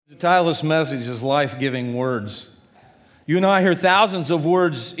The title of this message is Life-Giving Words. You and I hear thousands of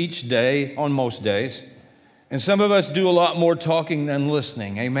words each day, on most days, and some of us do a lot more talking than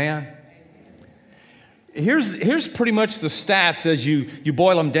listening. Amen? Here's pretty much the stats as you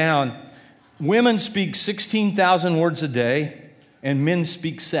boil them down. Women speak 16,000 words a day, and men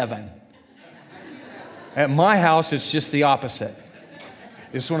speak 7. At my house, it's just the opposite.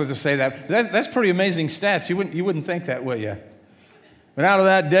 Just wanted to say that. That's pretty amazing stats. You wouldn't think that, would you? But out of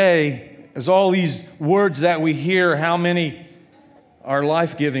that day, as all these words that we hear, how many are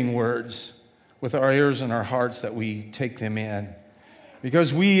life-giving words with our ears and our hearts that we take them in?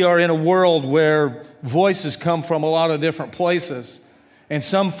 Because we are in a world where voices come from a lot of different places, and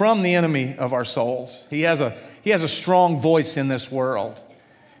some from the enemy of our souls. He has a strong voice in this world.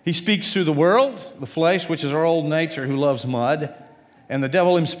 He speaks through the world, the flesh, which is our old nature, who loves mud, and the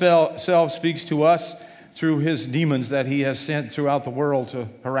devil himself speaks to us through his demons that he has sent throughout the world to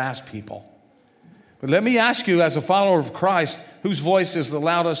harass people. But let me ask you, as a follower of Christ, whose voice is the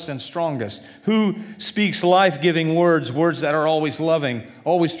loudest and strongest? Who speaks life-giving words that are always loving,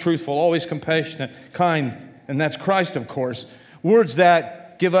 always truthful, always compassionate, kind? And that's Christ, of course. Words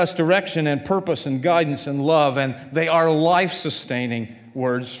that give us direction and purpose and guidance and love, and they are life-sustaining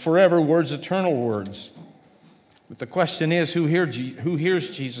words, forever words, eternal words. But the question is, who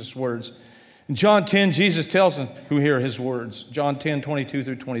hears Jesus' words? In John 10, Jesus tells them who hear his words. John 10, 22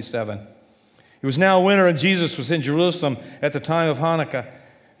 through 27. It was now winter, and Jesus was in Jerusalem at the time of Hanukkah.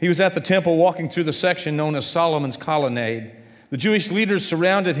 He was at the temple walking through the section known as Solomon's Colonnade. The Jewish leaders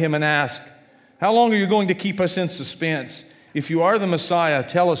surrounded him and asked, "How long are you going to keep us in suspense? If you are the Messiah,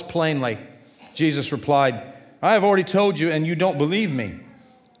 tell us plainly." Jesus replied, "I have already told you, and you don't believe me.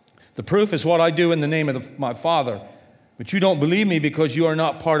 The proof is what I do in the name of my Father. But you don't believe me because you are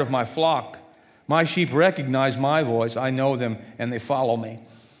not part of my flock. My sheep recognize my voice. I know them, and they follow me."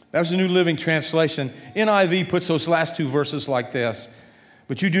 That was the New Living Translation. NIV puts those last two verses like this.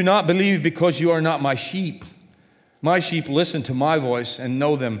 "But you do not believe because you are not my sheep. My sheep listen to my voice and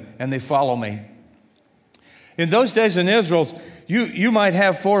know them, and they follow me." In those days in Israel, you might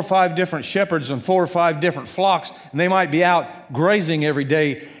have 4 or 5 different shepherds and 4 or 5 different flocks, and they might be out grazing every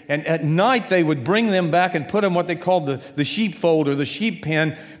day. And at night, they would bring them back and put them what they called the sheepfold or the sheep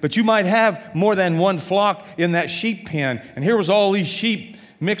pen. But you might have more than one flock in that sheep pen. And here was all these sheep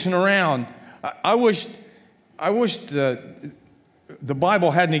mixing around. I wish the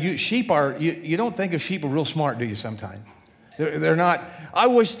Bible hadn't used sheep. You don't think of sheep are real smart, do you? Sometimes they're not. I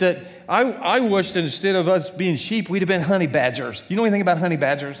wish that instead of us being sheep, we'd have been honey badgers. You know anything about honey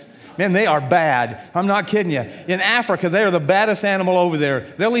badgers? Man, they are bad. I'm not kidding you. In Africa, they are the baddest animal over there.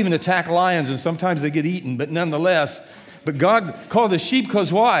 They'll even attack lions, and sometimes they get eaten, but nonetheless. But God called the sheep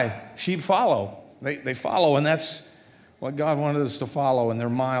because why? Sheep follow. They follow, and that's what God wanted us to follow, and they're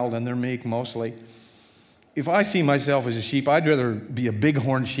mild and they're meek mostly. If I see myself as a sheep, I'd rather be a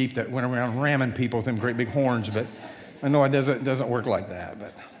big-horned sheep that went around ramming people with them great big horns, but I know it doesn't work like that.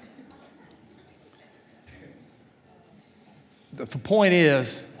 But the point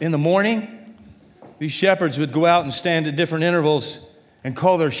is, in the morning, these shepherds would go out and stand at different intervals and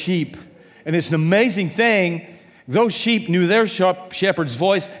call their sheep. And it's an amazing thing. Those sheep knew their shepherd's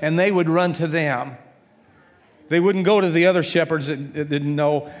voice, and they would run to them. They wouldn't go to the other shepherds that didn't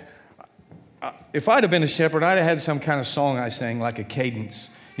know. If I'd have been a shepherd, I'd have had some kind of song I sang, like a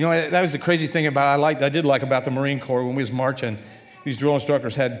cadence. You know, that was the crazy thing I did like about the Marine Corps when we was marching. These drill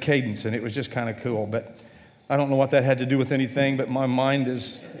instructors had cadence, and it was just kind of cool. But I don't know what that had to do with anything, but my mind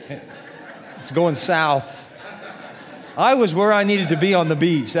it's going south. I was where I needed to be on the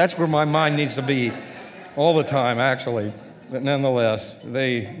beach. That's where my mind needs to be all the time, actually. But nonetheless,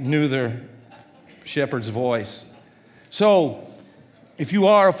 they knew their shepherd's voice. So, if you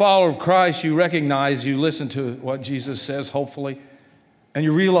are a follower of Christ, you recognize, you listen to what Jesus says, hopefully, and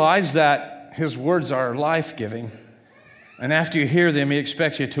you realize that his words are life-giving. And after you hear them, he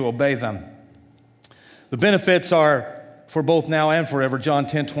expects you to obey them. The benefits are for both now and forever. John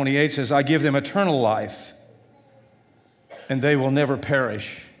 10:28 says, "I give them eternal life, and they will never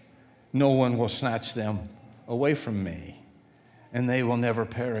perish. No one will snatch them away from me, and they will never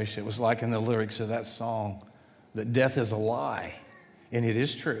perish." It was like in the lyrics of that song, that death is a lie, and it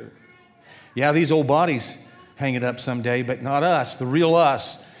is true. Yeah, these old bodies hang it up someday, but not us, the real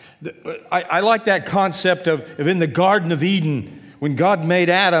us. I like that concept of in the Garden of Eden, when God made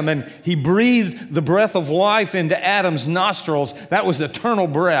Adam and he breathed the breath of life into Adam's nostrils. That was eternal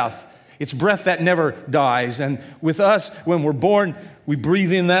breath. It's breath that never dies. And with us, when we're born, we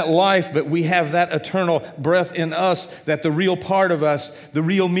breathe in that life, but we have that eternal breath in us, that the real part of us, the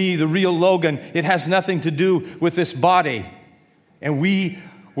real me, the real Logan, it has nothing to do with this body. And we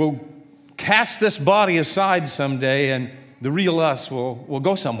will cast this body aside someday, and the real us will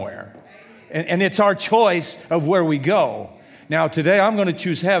go somewhere. And it's our choice of where we go. Now, today I'm going to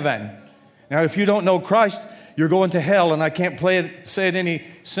choose heaven. Now, if you don't know Christ, you're going to hell, and I can't say it any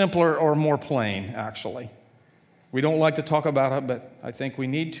simpler or more plain, actually. We don't like to talk about it, but I think we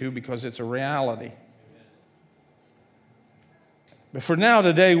need to because it's a reality. But for now,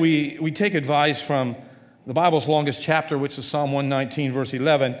 today, we take advice from the Bible's longest chapter, which is Psalm 119, verse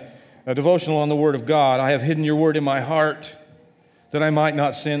 11, a devotional on the Word of God. I have hidden your word in my heart that I might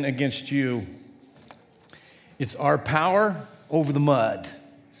not sin against you. It's our power over the mud.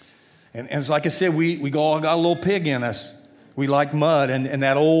 And it's like I said, we all got a little pig in us. We like mud, and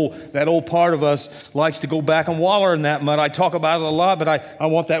that old part of us likes to go back and waller in that mud. I talk about it a lot, but I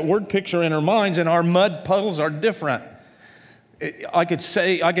want that word picture in our minds, and our mud puddles are different. I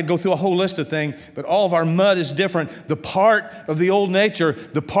could go through a whole list of things, but all of our mud is different. The part of the old nature,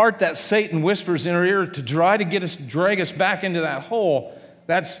 the part that Satan whispers in our ear to try to drag us back into that hole,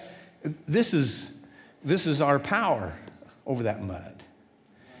 this is our power over that mud.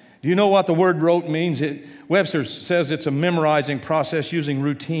 Do you know what the word rote means? Webster says it's a memorizing process using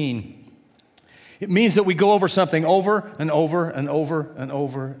routine. It means that we go over something over and over and over and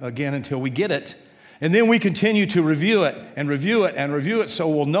over again until we get it. And then we continue to review it and review it and review it so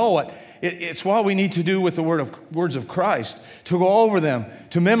we'll know it. It's what we need to do with the words of Christ, to go over them,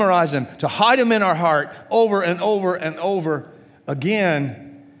 to memorize them, to hide them in our heart over and over and over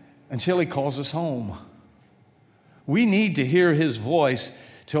again until he calls us home. We need to hear his voice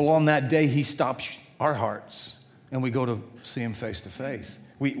till on that day he stops our hearts and we go to see him face to face.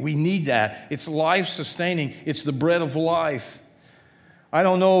 We need that. It's life-sustaining. It's the bread of life. I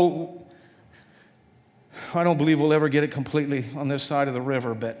don't believe we'll ever get it completely on this side of the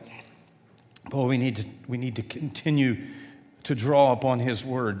river, but we need to continue to draw upon his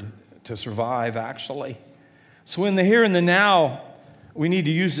word to survive, actually. So in the here and the now, we need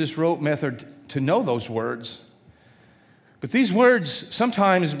to use this rote method to know those words. But these words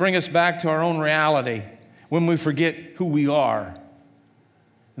sometimes bring us back to our own reality when we forget who we are.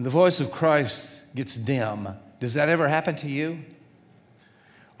 And the voice of Christ gets dim. Does that ever happen to you?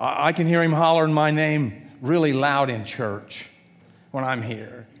 I can hear him hollering my name really loud in church when I'm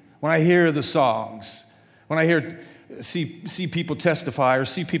here. When I hear the songs, when I see people testify or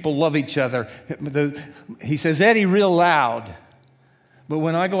see people love each other, he says, Eddie, real loud. But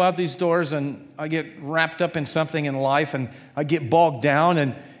when I go out these doors and I get wrapped up in something in life and I get bogged down,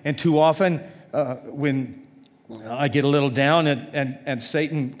 and too often when I get a little down and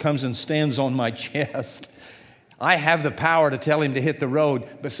Satan comes and stands on my chest, I have the power to tell him to hit the road,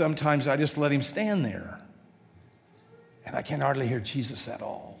 but sometimes I just let him stand there. And I can hardly hear Jesus at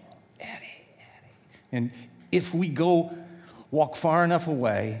all. Eddie. And if we walk far enough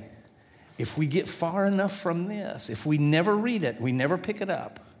away, if we get far enough from this, if we never read it, we never pick it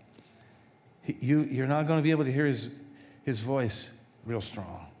up, you're not going to be able to hear his voice real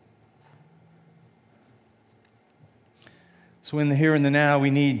strong. So in the here and the now,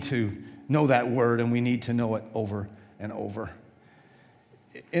 we need to know that word, and we need to know it over and over.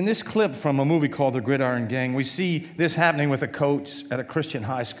 In this clip from a movie called The Gridiron Gang, we see this happening with a coach at a Christian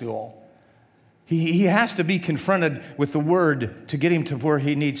high school. He has to be confronted with the word to get him to where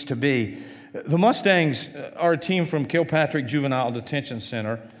he needs to be. The Mustangs are a team from Kilpatrick Juvenile Detention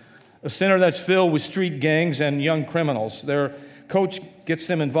Center, a center that's filled with street gangs and young criminals. Their coach gets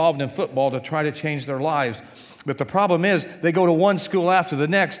them involved in football to try to change their lives. But the problem is they go to one school after the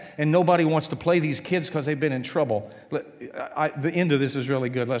next, and nobody wants to play these kids because they've been in trouble. The end of this is really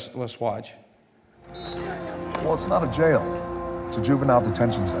good. Let's watch. Well, it's not a jail. It's a juvenile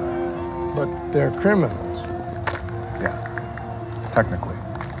detention center. But they're criminals. Yeah, technically.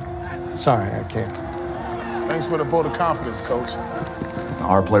 Sorry, I can't. Thanks for the vote of confidence, Coach.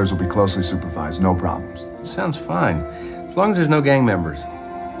 Our players will be closely supervised, no problems. Sounds fine, as long as there's no gang members.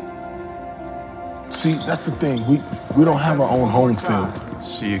 See, that's the thing. We don't have our own home field.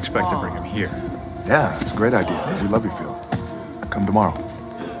 So you expect to bring him here? Yeah, it's a great idea. We love your field. Come tomorrow.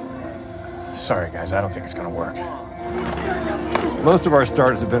 Sorry, guys, I don't think it's gonna work. Most of our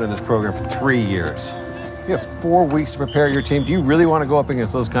starters have been in this program for 3 years. You have 4 weeks to prepare your team. Do you really want to go up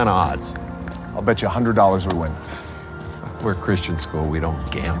against those kind of odds? I'll bet you $100 we win. We're a Christian school. We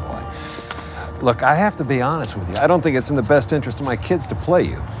don't gamble. Look, I have to be honest with you. I don't think it's in the best interest of my kids to play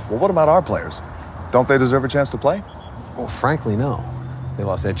you. Well, what about our players? Don't they deserve a chance to play? Well, frankly, no. They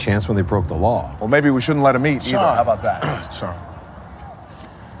lost that chance when they broke the law. Well, maybe we shouldn't let them eat either. How about that? Sean.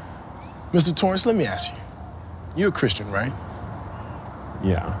 Mr. Torrance, let me ask you. You're a Christian, right?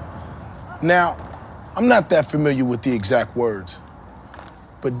 Yeah. Now, I'm not that familiar with the exact words,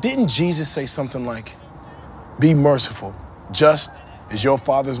 But didn't Jesus say something like, be merciful, just as your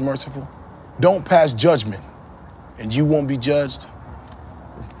Father is merciful? Don't pass judgment, and you won't be judged.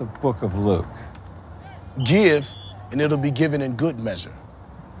 It's the book of Luke. Give, and it'll be given in good measure.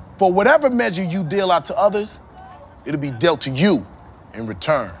 For whatever measure you deal out to others, it'll be dealt to you in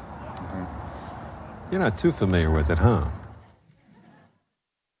return. You're not too familiar with it, huh?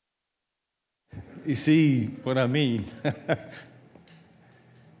 You see what I mean?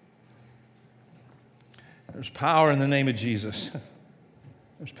 There's power in the name of Jesus.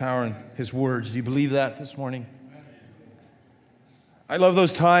 There's power in his words. Do you believe that this morning? I love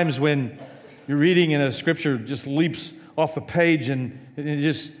those times when you're reading and a scripture just leaps off the page and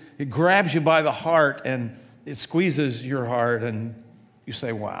it grabs you by the heart and it squeezes your heart and you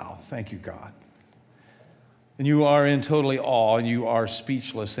say, wow, thank you, God. And you are in totally awe and you are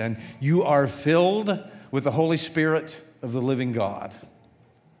speechless and you are filled with the Holy Spirit of the living God.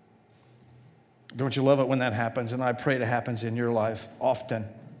 Don't you love it when that happens? And I pray it happens in your life often.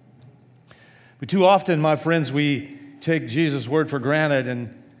 But too often, my friends, we take Jesus' word for granted,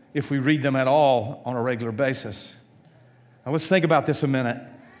 and if we read them at all on a regular basis. Now let's think about this a minute.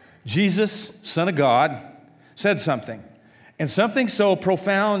 Jesus, Son of God, said something. And something so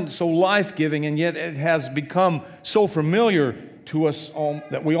profound, so life-giving, and yet it has become so familiar to us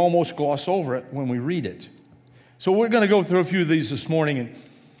that we almost gloss over it when we read it. So we're going to go through a few of these this morning, and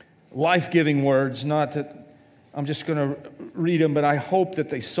life-giving words, not that I'm just going to read them, but I hope that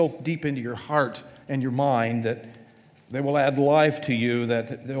they soak deep into your heart and your mind, that they will add life to you,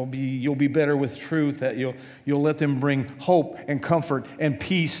 that you'll be better with truth, that you'll let them bring hope and comfort and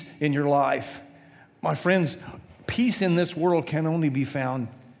peace in your life. My friends, peace in this world can only be found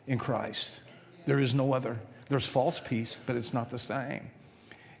in Christ. There is no other. There's false peace, but it's not the same.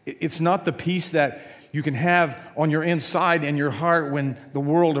 It's not the peace that you can have on your inside and your heart when the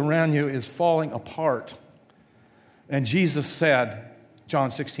world around you is falling apart. And Jesus said, John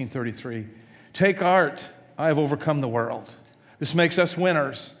 16:33, take heart, I have overcome the world. This makes us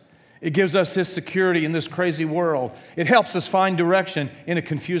winners. It gives us this security in this crazy world. It helps us find direction in a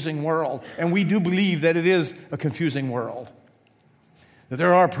confusing world. And we do believe that it is a confusing world. That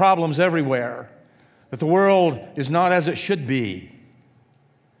there are problems everywhere. That the world is not as it should be.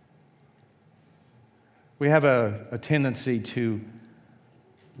 We have a tendency to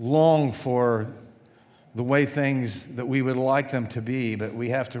long for the way things that we would like them to be, but we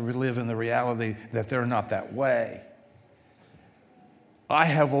have to live in the reality that they're not that way. I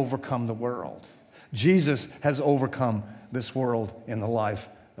have overcome the world. Jesus has overcome this world in the life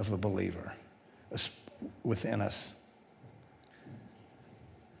of the believer within us.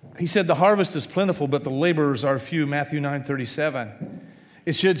 He said the harvest is plentiful, but the laborers are few, Matthew 9:37.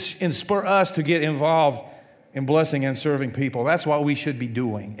 It should inspire us to get involved in blessing and serving people. That's what we should be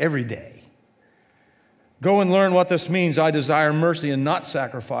doing every day. Go and learn what this means. I desire mercy and not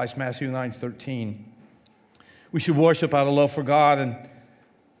sacrifice, Matthew 9:13. We should worship out of love for God and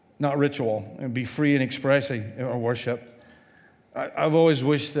not ritual, and be free in expressing our worship. I've always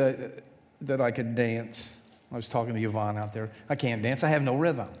wished that I could dance. I was talking to Yvonne out there. I can't dance. I have no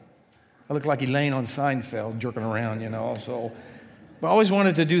rhythm. I look like Elaine on Seinfeld, jerking around, So I always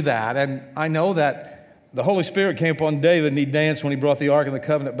wanted to do that. And I know that the Holy Spirit came upon David and he danced when he brought the Ark of the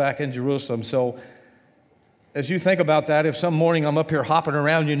Covenant back in Jerusalem. So as you think about that, if some morning I'm up here hopping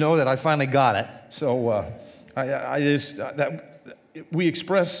around, you know that I finally got it. So we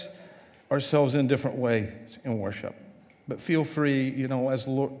express ourselves in different ways in worship. But feel free, as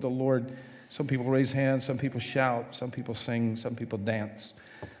the Lord, some people raise hands, some people shout, some people sing, some people dance.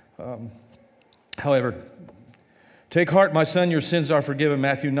 However, take heart, my son, your sins are forgiven,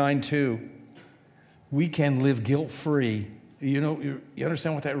 Matthew 9:2. We can live guilt-free. You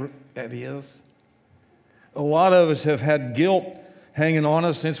understand what that is? A lot of us have had guilt hanging on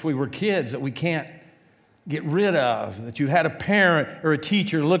us since we were kids that we can't get rid of, that you've had a parent or a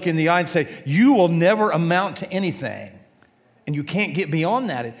teacher look in the eye and say, you will never amount to anything. And you can't get beyond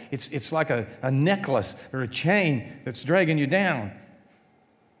that. It's like a necklace or a chain that's dragging you down.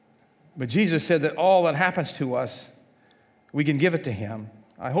 But Jesus said that all that happens to us, we can give it to him.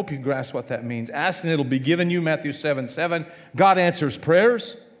 I hope you grasp what that means. Ask and it'll be given you, Matthew 7:7. God answers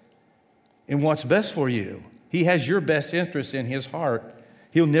prayers in what's best for you. He has your best interest in his heart.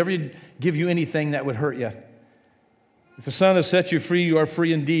 He'll never give you anything that would hurt you. If the Son has set you free, you are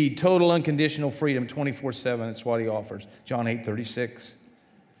free indeed. Total unconditional freedom, 24/7. That's what he offers. John 8:36.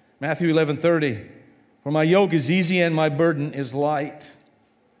 Matthew 11:30. For my yoke is easy and my burden is light.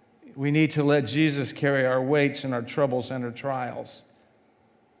 We need to let Jesus carry our weights and our troubles and our trials.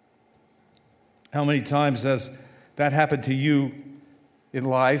 How many times has that happened to you in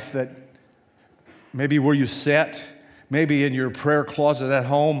life that maybe where you sit, maybe in your prayer closet at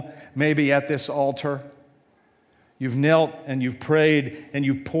home, maybe at this altar. You've knelt and you've prayed and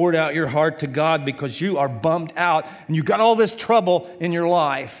you've poured out your heart to God because you are bummed out and you've got all this trouble in your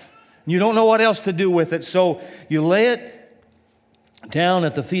life. You don't know what else to do with it. So you lay it down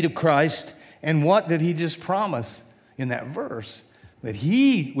at the feet of Christ. And what did he just promise in that verse? That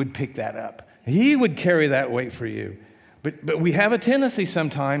he would pick that up. He would carry that weight for you. But we have a tendency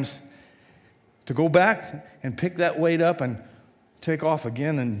sometimes to go back and pick that weight up and take off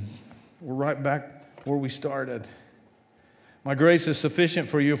again, and we're right back where we started. My grace is sufficient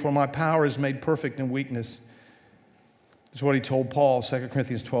for you, for my power is made perfect in weakness. That's what he told Paul, 2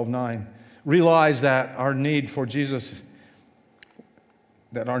 Corinthians 12:9. Realize that our need is for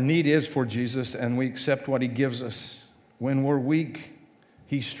Jesus, and we accept what he gives us. When we're weak,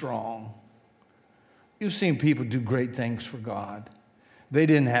 he's strong. You've seen people do great things for God. They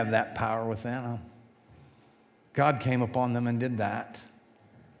didn't have that power within them. God came upon them and did that.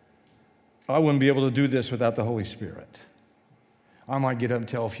 I wouldn't be able to do this without the Holy Spirit. I might get up and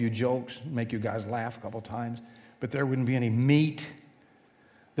tell a few jokes, make you guys laugh a couple times, but there wouldn't be any meat.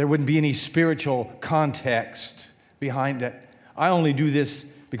 There wouldn't be any spiritual context behind it. I only do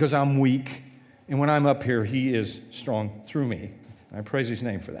this because I'm weak, and when I'm up here, he is strong through me. I praise his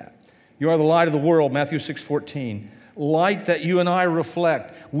name for that. You are the light of the world, Matthew 6:14. Light that you and I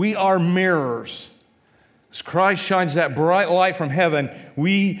reflect. We are mirrors. As Christ shines that bright light from heaven,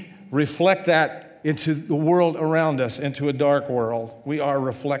 we reflect that into the world around us, into a dark world. We are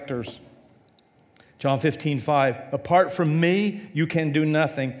reflectors. John 15:5. Apart from me, you can do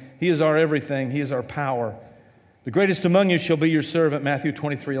nothing. He is our everything. He is our power. The greatest among you shall be your servant, Matthew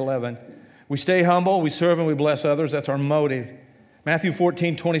 23:11. We stay humble, we serve and we bless others. That's our motive. Matthew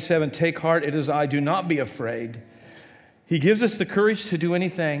 14:27, take heart, it is I, do not be afraid. He gives us the courage to do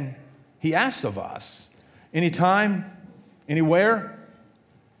anything he asks of us. Anytime, anywhere,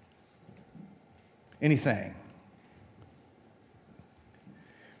 anything.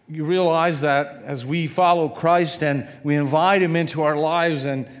 You realize that as we follow Christ and we invite him into our lives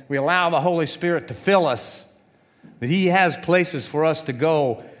and we allow the Holy Spirit to fill us, that he has places for us to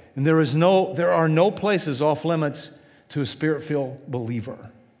go. And there are no places off limits to a Spirit-filled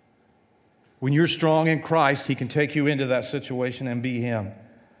believer. When you're strong in Christ, he can take you into that situation and be him.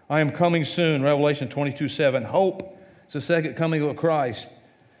 I am coming soon, Revelation 22:7. Hope is the second coming of Christ.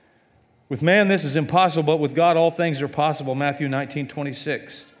 With man, this is impossible, but with God, all things are possible, Matthew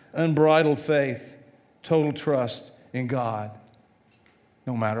 19:26. Unbridled faith, total trust in God,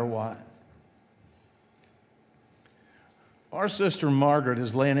 no matter what. Our sister Margaret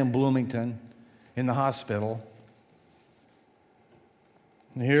is laying in Bloomington in the hospital.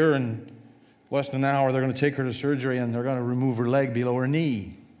 And here in less than an hour, they're going to take her to surgery and they're going to remove her leg below her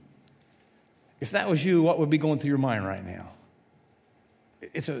knee. If that was you, what would be going through your mind right now?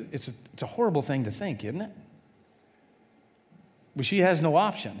 It's a horrible thing to think, isn't it? But she has no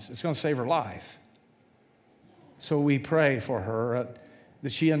options. It's going to save her life. So we pray for her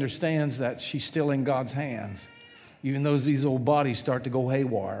that she understands that she's still in God's hands, even though these old bodies start to go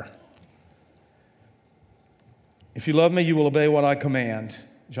haywire. If you love me, you will obey what I command.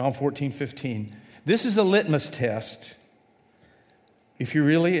 John 14:15. This is a litmus test. If you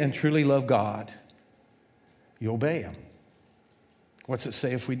really and truly love God, you obey him. What's it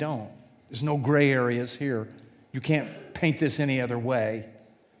say if we don't? There's no gray areas here. You can't paint this any other way.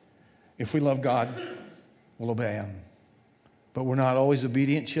 If we love God, we'll obey him. But we're not always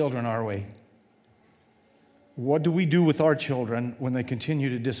obedient children, are we? What do we do with our children when they continue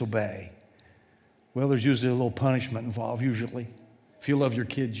to disobey? Well, there's usually a little punishment involved, usually. If you love your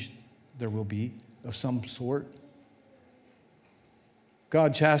kids, there will be of some sort.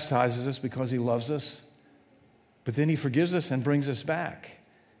 God chastises us because he loves us, but then he forgives us and brings us back.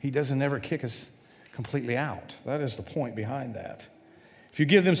 He doesn't ever kick us completely out. That is the point behind that. If you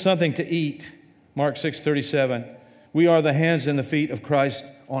give them something to eat, Mark 6:37, we are the hands and the feet of Christ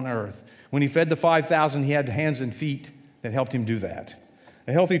on earth. When he fed the 5,000, he had hands and feet that helped him do that.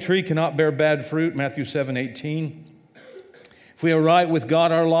 A healthy tree cannot bear bad fruit, Matthew 7:18. If we are right with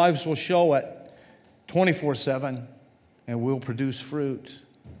God, our lives will show it 24/7, and we'll produce fruit,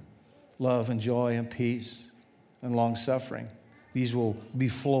 love and joy and peace and long-suffering. These will be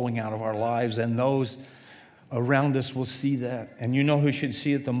flowing out of our lives, and those around us will see that. And you know who should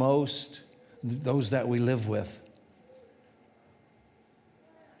see it the most? Those that we live with.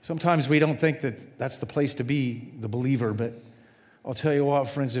 Sometimes we don't think that that's the place to be, the believer, but I'll tell you what,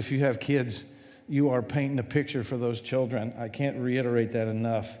 friends, if you have kids, you are painting a picture for those children. I can't reiterate that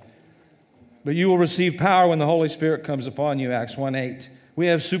enough. But you will receive power when the Holy Spirit comes upon you, Acts 1:8. We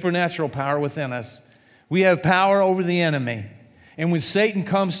have supernatural power within us. We have power over the enemy. And when Satan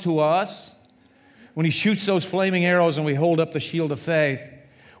comes to us, when he shoots those flaming arrows and we hold up the shield of faith,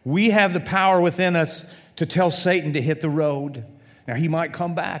 we have the power within us to tell Satan to hit the road. Now, he might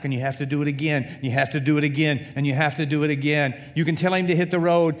come back and you have to do it again. You have to do it again and you have to do it again. You can tell him to hit the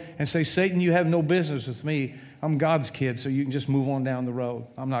road and say, Satan, you have no business with me. I'm God's kid, so you can just move on down the road.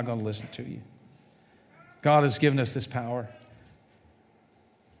 I'm not going to listen to you. God has given us this power.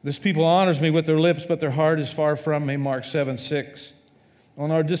 This people honors me with their lips, but their heart is far from me, Mark 7:6.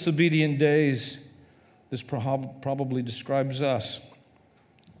 On our disobedient days, this probably describes us.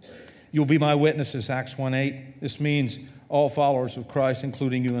 You'll be my witnesses, Acts 1:8. This means all followers of Christ,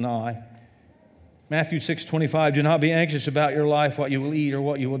 including you and I. Matthew 6:25, do not be anxious about your life, what you will eat or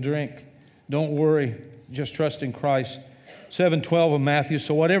what you will drink. Don't worry, just trust in Christ. 7:12 of Matthew,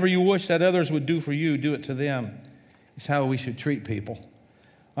 so whatever you wish that others would do for you, do it to them. It's how we should treat people.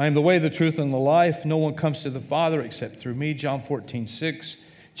 I am the way, the truth, and the life. No one comes to the Father except through me, John 14:6.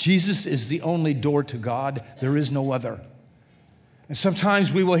 Jesus is the only door to God. There is no other. And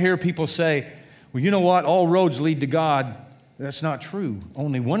sometimes we will hear people say, well, you know what? All roads lead to God. That's not true.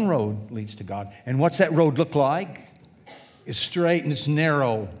 Only one road leads to God. And what's that road look like? It's straight and it's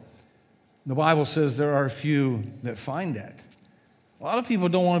narrow. The Bible says there are a few that find that. A lot of people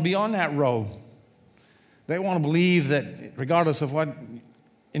don't want to be on that road. They want to believe that regardless of what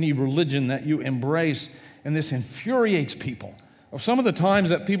any religion that you embrace, and this infuriates people. Some of the times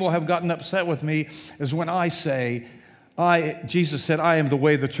that people have gotten upset with me is when I say, Jesus said, I am the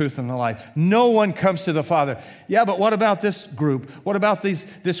way, the truth, and the life. No one comes to the Father. Yeah, but what about this group? What about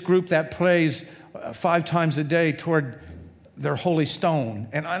this group that prays 5 times a day toward their holy stone?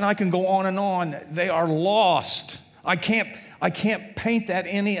 And I can go on and on. They are lost. I can't paint that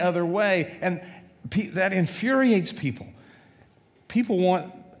any other way. And that infuriates people. People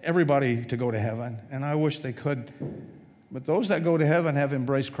want everybody to go to heaven, and I wish they could. But those that go to heaven have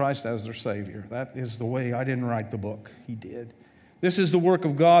embraced Christ as their Savior. That is the way. I didn't write the book. He did. This is the work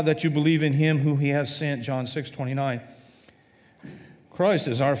of God, that you believe in Him who He has sent, John 6:29. Christ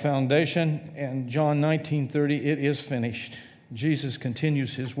is our foundation, and John 19:30, it is finished. Jesus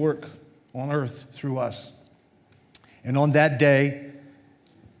continues His work on earth through us. And on that day,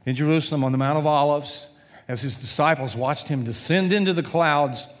 in Jerusalem, on the Mount of Olives, as His disciples watched Him descend into the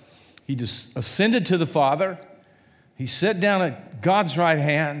clouds, He ascended to the Father. He sat down at God's right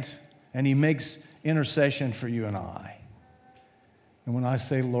hand, and He makes intercession for you and I. And when I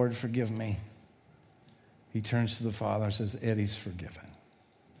say, Lord, forgive me, He turns to the Father and says, Eddie's forgiven.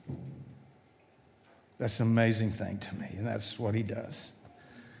 That's an amazing thing to me, and that's what He does.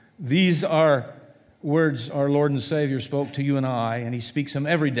 These are words our Lord and Savior spoke to you and I, and He speaks them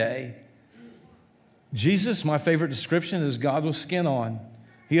every day. Jesus, my favorite description, is God with skin on.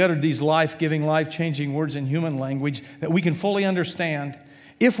 He uttered these life-giving, life-changing words in human language that we can fully understand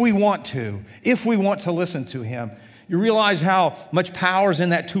if we want to listen to Him. You realize how much power is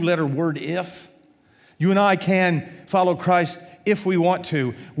in that 2-letter word, if? You and I can follow Christ if we want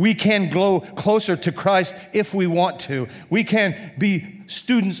to. We can grow closer to Christ if we want to. We can be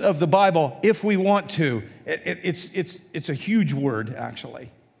students of the Bible if we want to. It's a huge word,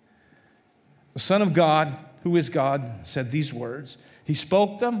 actually. The Son of God, who is God, said these words. He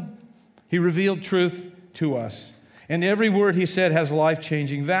spoke them. He revealed truth to us. And every word He said has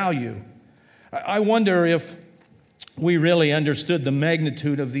life-changing value. I wonder if we really understood the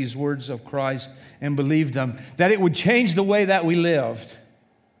magnitude of these words of Christ and believed them, that it would change the way that we lived,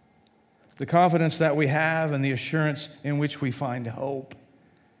 the confidence that we have, and the assurance in which we find hope.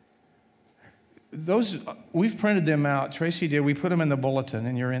 Those, we've printed them out. Tracy did. We put them in the bulletin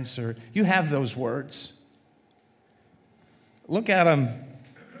in your insert. You have those words. Look at them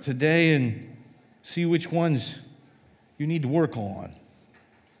today and see which ones you need to work on.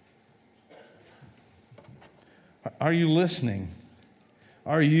 Are you listening?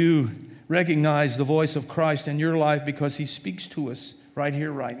 Are you recognize the voice of Christ in your life because He speaks to us right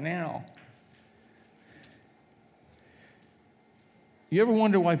here, right now? You ever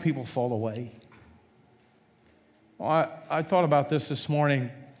wonder why people fall away? Well, I thought about this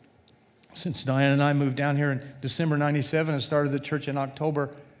morning. Since Diane and I moved down here in December 97 and started the church in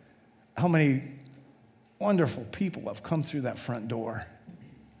October, how many wonderful people have come through that front door.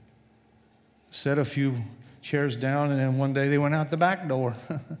 Set a few chairs down, and then one day they went out the back door.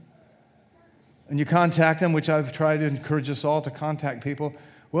 And you contact them, which I've tried to encourage us all to contact people.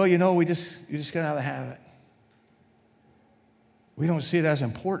 Well, you just got out of the habit. We don't see it as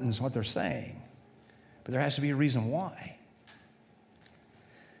important as what they're saying, but there has to be a reason why.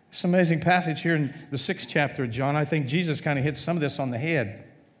 This amazing passage here in the 6th chapter of John, I think Jesus kind of hits some of this on the head.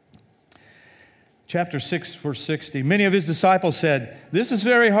 Chapter 6, verse 60. Many of his disciples said, "This is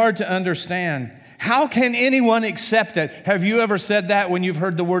very hard to understand. How can anyone accept it?" Have you ever said that when you've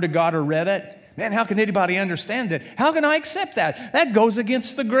heard the Word of God or read it? Man, how can anybody understand that? How can I accept that? That goes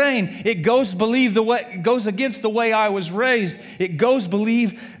against the grain. It goes against the way I was raised. It goes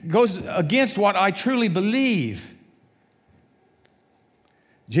against what I truly believe.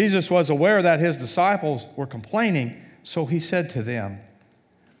 Jesus was aware that his disciples were complaining, so he said to them,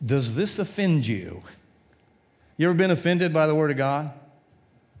 "Does this offend you?" You ever been offended by the Word of God?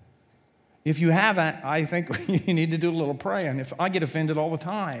 If you haven't, I think you need to do a little praying. If I get offended all the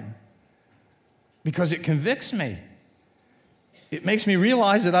time because it convicts me. It makes me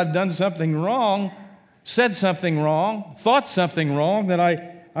realize that I've done something wrong, said something wrong, thought something wrong, that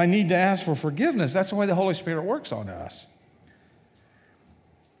I need to ask for forgiveness. That's the way the Holy Spirit works on us.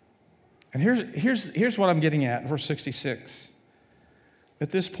 And here's what I'm getting at, verse 66. At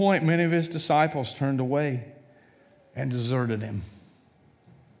this point, many of his disciples turned away and deserted him.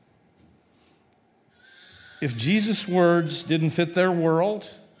 If Jesus' words didn't fit their world,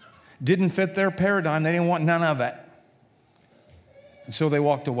 didn't fit their paradigm, they didn't want none of it. And so they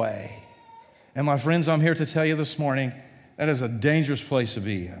walked away. And my friends, I'm here to tell you this morning, that is a dangerous place to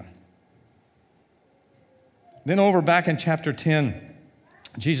be in. Then over back in chapter 10,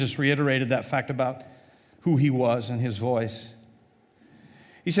 Jesus reiterated that fact about who he was and his voice.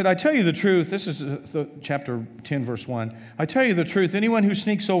 He said, "I tell you the truth," this is chapter 10, verse 1. "I tell you the truth, anyone who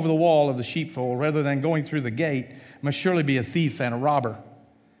sneaks over the wall of the sheepfold rather than going through the gate must surely be a thief and a robber."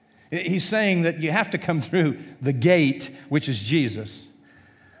 He's saying that you have to come through the gate, which is Jesus.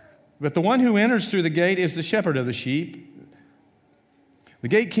 But the one who enters through the gate is the shepherd of the sheep. The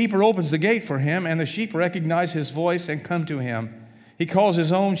gatekeeper opens the gate for him, and the sheep recognize his voice and come to him. He calls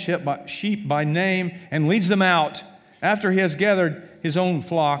his own sheep by name and leads them out. After he has gathered his own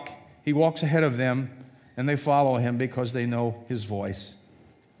flock, he walks ahead of them, and they follow him because they know his voice.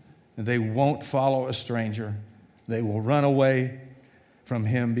 And they won't follow a stranger. They will run away from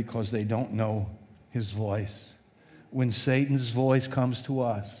him because they don't know his voice. When Satan's voice comes to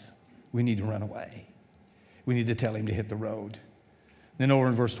us, we need to run away. We need to tell him to hit the road. Then over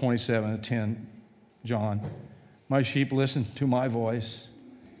in verse 27 of 10, John, "My sheep listen to my voice.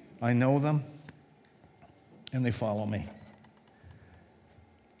 I know them, and they follow me."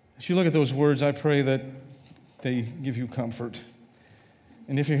 As you look at those words, I pray that they give you comfort.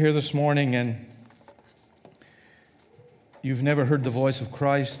 And if you're here this morning and you've never heard the voice of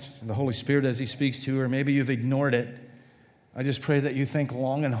Christ, the Holy Spirit as he speaks to you, or maybe you've ignored it, I just pray that you think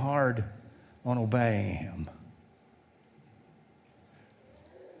long and hard on obeying him.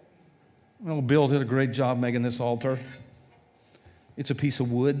 Well, Bill did a great job making this altar. It's a piece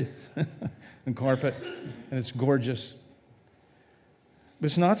of wood and carpet, and it's gorgeous. But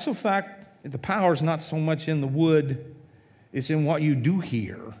it's not so the power is not so much in the wood, it's in what you do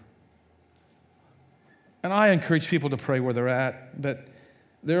here. And I encourage people to pray where they're at, but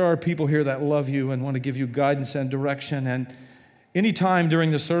there are people here that love you and want to give you guidance and direction. And any time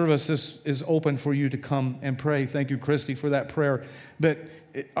during the service, this is open for you to come and pray. Thank you, Christy, for that prayer. But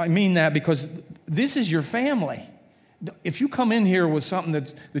I mean that because this is your family. If you come in here with something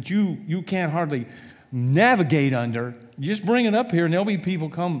that you can't hardly navigate under, just bring it up here and there'll be people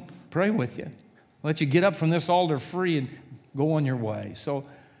come pray with you. Let you get up from this altar free and go on your way. So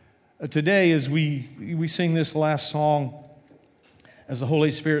today, as we sing this last song, as the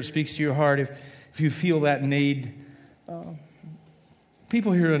Holy Spirit speaks to your heart, if you feel that need,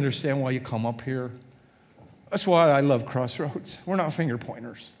 people here understand why you come up here. That's why I love Crossroads. We're not finger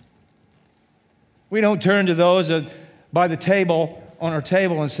pointers. We don't turn to those by the table, on our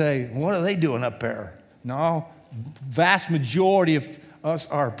table, and say, "What are they doing up there?" No, vast majority of us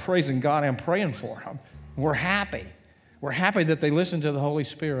are praising God and praying for them. We're happy. We're happy that they listen to the Holy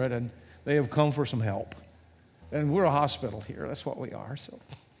Spirit and they have come for some help. And we're a hospital here. That's what we are. So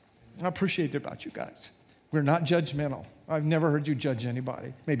I appreciate it about you guys. We're not judgmental. I've never heard you judge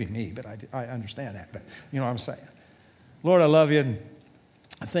anybody. Maybe me, but I understand that. But you know what I'm saying. Lord, I love you, and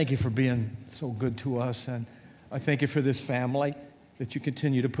I thank you for being so good to us. And I thank you for this family that you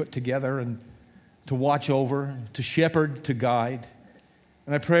continue to put together and to watch over, to shepherd, to guide.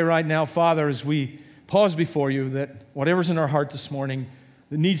 And I pray right now, Father, as we pause before you, that whatever's in our heart this morning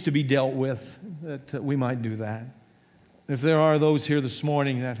that needs to be dealt with, that we might do that. If there are those here this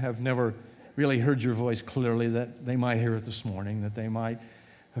morning that have never really heard your voice clearly, that they might hear it this morning, that they might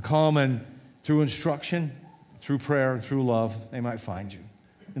come and through instruction, through prayer, through love, they might find you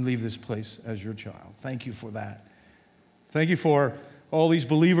and leave this place as your child. Thank you for that. Thank you for all these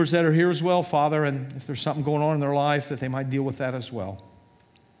believers that are here as well, Father, and if there's something going on in their life, that they might deal with that as well.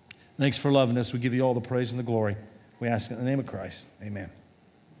 Thanks for loving us. We give you all the praise and the glory. We ask it in the name of Christ. Amen.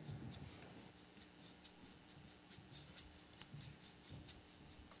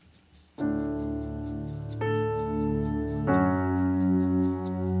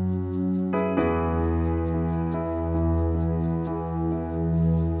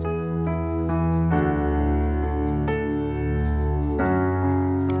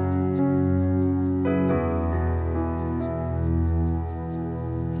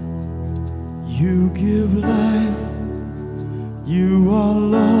 You give life, you are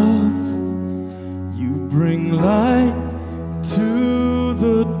love, you bring light to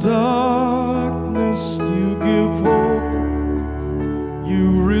the darkness, you give hope,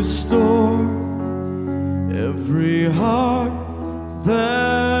 you restore every heart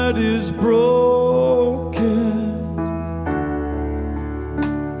that is broken.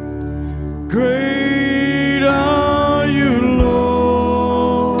 Great are you,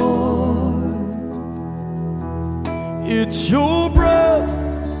 it's your breath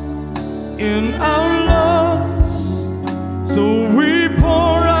in our lungs, so we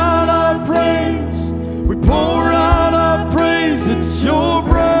pour out our praise, we pour out our praise. It's your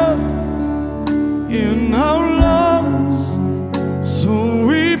breath in our lungs, so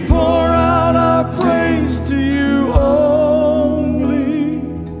we pour out our praise to you only.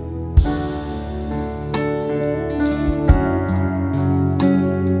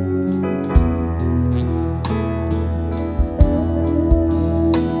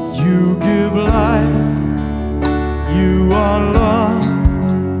 You give life, you are love,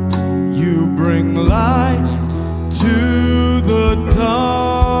 you bring light to the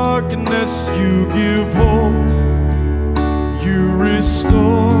darkness, you give hope, you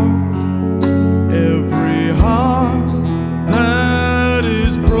restore every heart that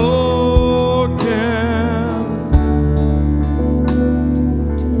is broken.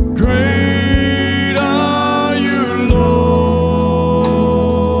 Great are you, Lord.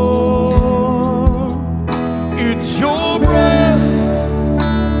 It's your breath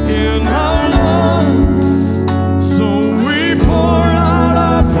in our lungs, so we pour out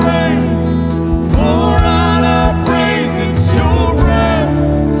our praise, pour out our praise. It's your breath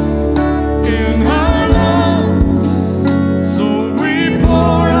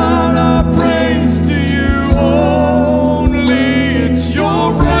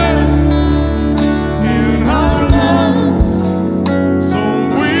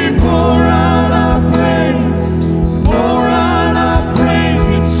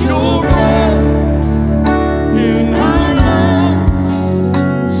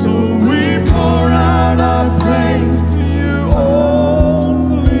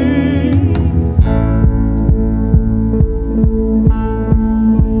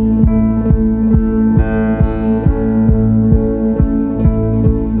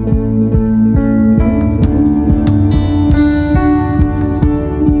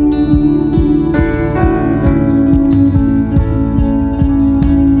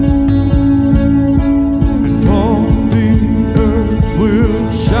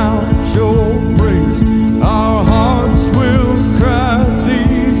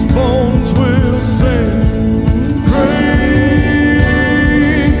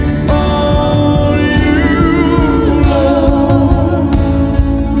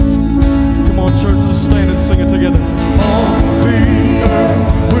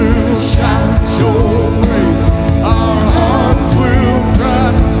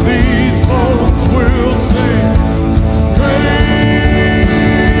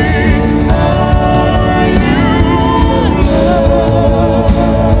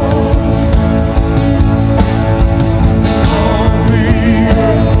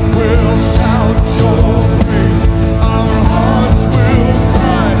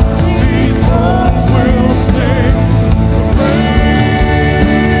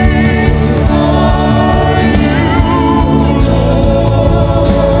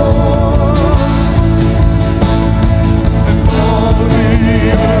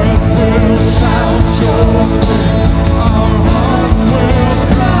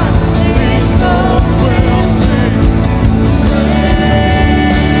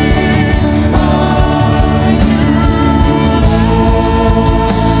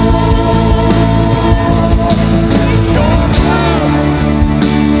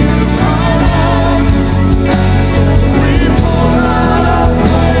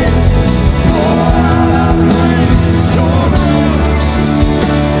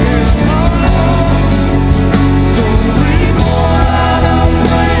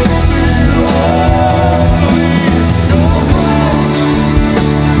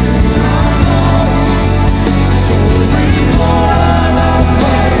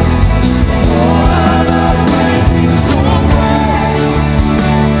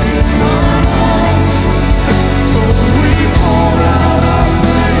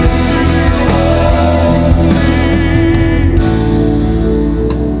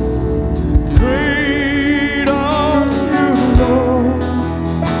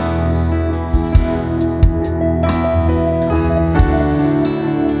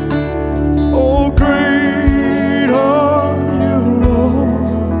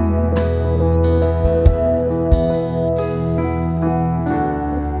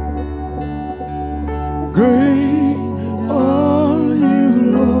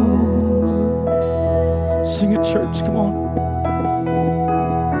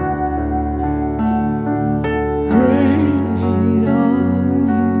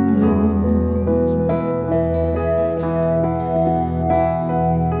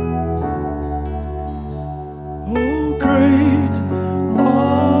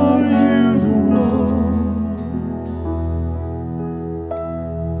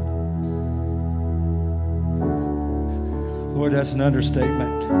that's an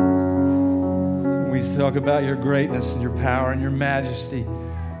understatement. When we talk about your greatness and your power and your majesty,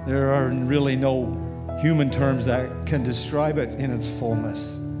 there are really no human terms that can describe it in its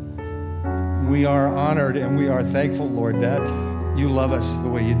fullness. We are honored and we are thankful, Lord, that you love us the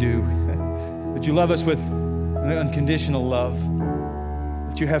way you do, that you love us with an unconditional love,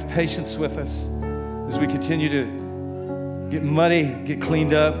 that you have patience with us as we continue to get muddy, get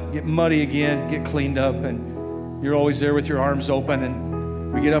cleaned up, get muddy again, get cleaned up, and you're always there with your arms open,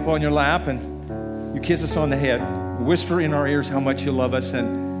 and we get up on your lap and you kiss us on the head, whisper in our ears how much you love us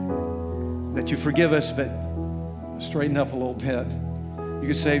and that you forgive us, but straighten up a little bit. You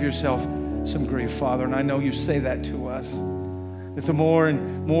can save yourself some grief, Father, and I know you say that to us, that the more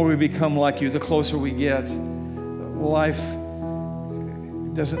and more we become like you, the closer we get. Life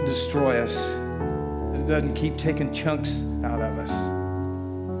doesn't destroy us. It doesn't keep taking chunks out of us.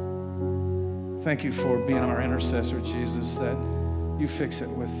 Thank you for being our intercessor, Jesus, that you fix it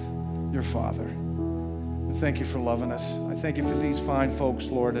with your Father. And thank you for loving us. I thank you for these fine folks,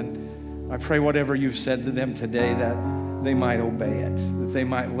 Lord, and I pray whatever you've said to them today that they might obey it, that they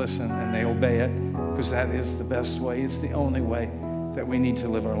might listen and they obey it, because that is the best way. It's the only way that we need to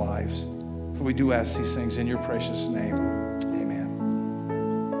live our lives. For we do ask these things in your precious name. Amen.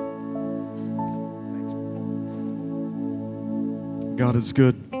 God is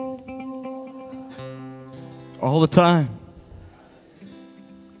good. All the time.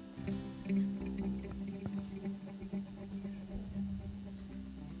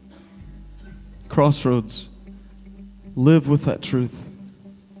 Crossroads. Live with that truth.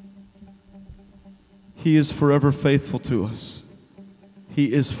 He is forever faithful to us.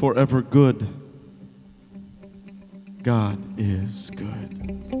 He is forever good. God is good.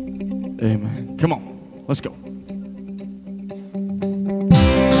 Amen. Come on, let's go.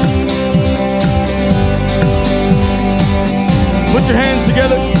 Put your hands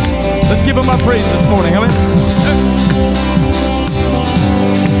together. Let's give him our praise this morning. Amen.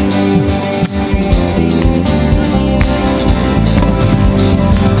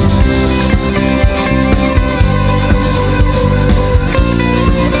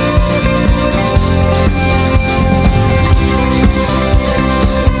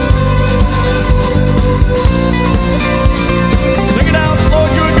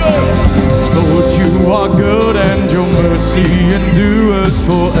 You are good and your mercy endures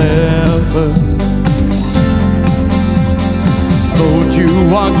forever. Lord,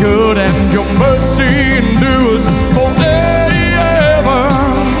 you are good and your mercy endures forever.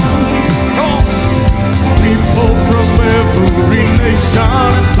 Oh. People from every nation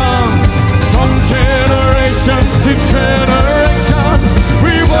and tongue, from generation to generation,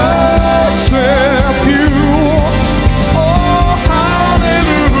 we worship you. Oh,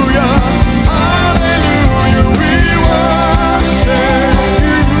 hallelujah.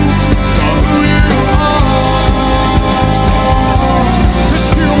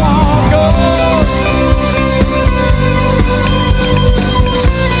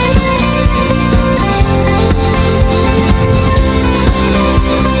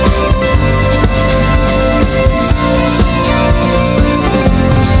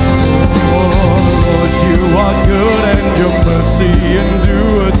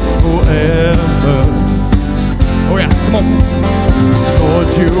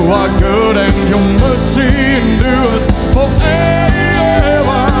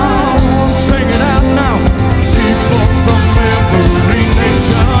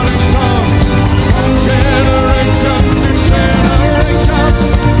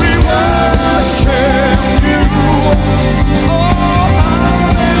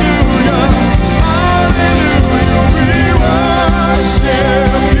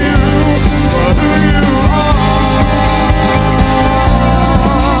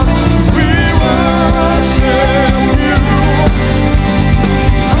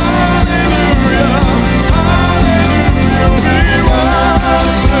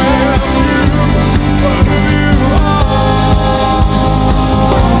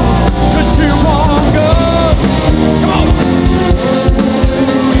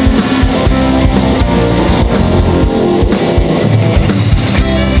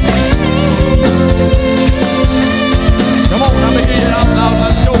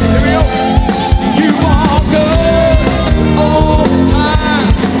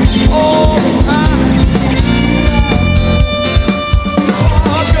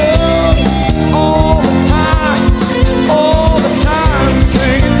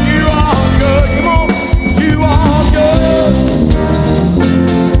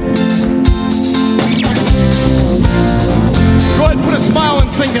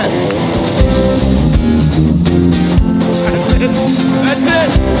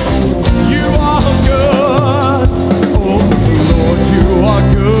 you are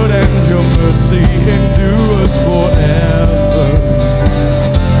good and your mercy endures forever.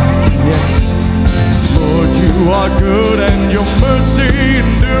 Yes, Lord, you are good and your mercy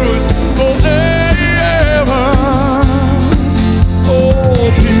endures forever. Oh,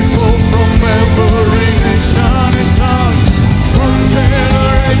 people from every nation and tongue, from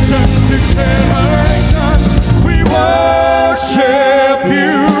generation to generation, we worship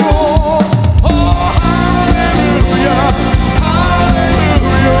you. Oh, hallelujah,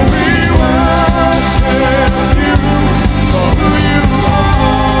 hallelujah, we worship you for who you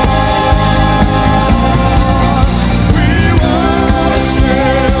are. We worship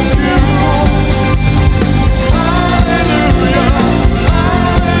you. Hallelujah,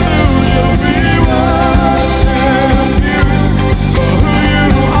 hallelujah, we worship you for who you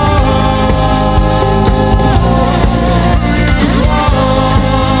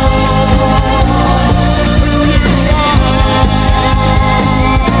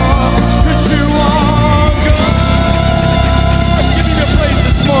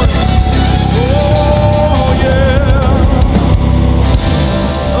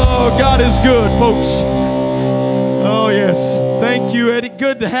God is good, folks. Oh, yes. Thank you, Eddie.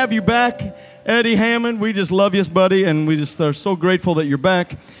 Good to have you back, Eddie Hammond. We just love you, buddy, and we just are so grateful that you're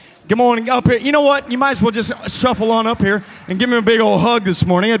back. Come on up here. You know what? You might as well just shuffle on up here and give me a big old hug this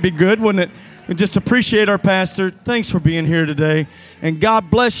morning. That'd be good, wouldn't it? We just appreciate our pastor. Thanks for being here today, and God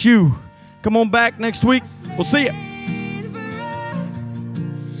bless you. Come on back next week. We'll see you.